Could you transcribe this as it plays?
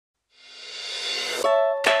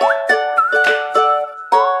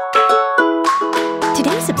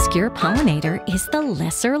Today's obscure pollinator is the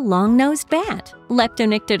lesser long-nosed bat,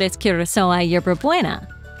 Leptonicteris curacao yerbabuena.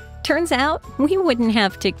 Turns out, we wouldn't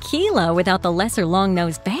have tequila without the lesser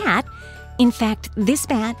long-nosed bat. In fact, this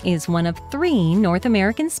bat is one of 3 North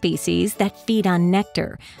American species that feed on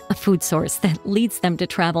nectar, a food source that leads them to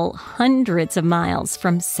travel hundreds of miles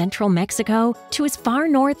from central Mexico to as far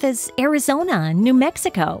north as Arizona and New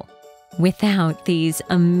Mexico. Without these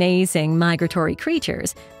amazing migratory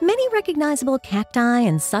creatures, many recognizable cacti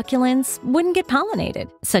and succulents wouldn't get pollinated,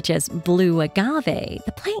 such as blue agave,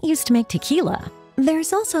 the plant used to make tequila.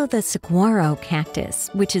 There's also the saguaro cactus,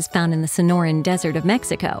 which is found in the Sonoran Desert of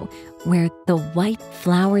Mexico, where the white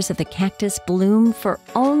flowers of the cactus bloom for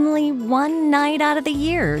only one night out of the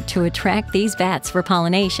year to attract these bats for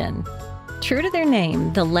pollination. True to their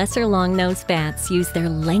name, the lesser long-nosed bats use their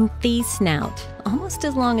lengthy snout, almost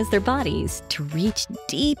as long as their bodies, to reach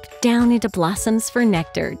deep down into blossoms for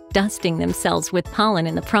nectar, dusting themselves with pollen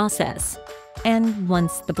in the process. And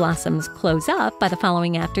once the blossoms close up by the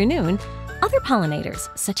following afternoon, other pollinators,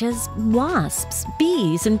 such as wasps,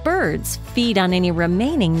 bees, and birds, feed on any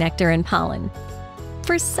remaining nectar and pollen.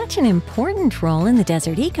 For such an important role in the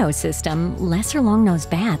desert ecosystem, lesser long-nosed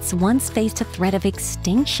bats once faced a threat of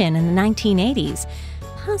extinction in the 1980s,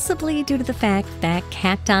 possibly due to the fact that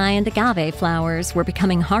cacti and agave flowers were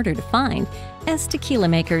becoming harder to find, as tequila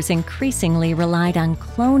makers increasingly relied on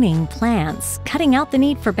cloning plants, cutting out the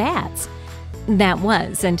need for bats. That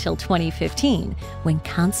was until 2015, when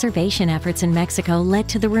conservation efforts in Mexico led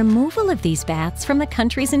to the removal of these bats from the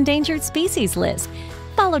country's endangered species list,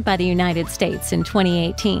 followed by the United States in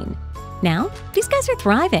 2018. Now, these guys are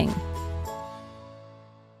thriving,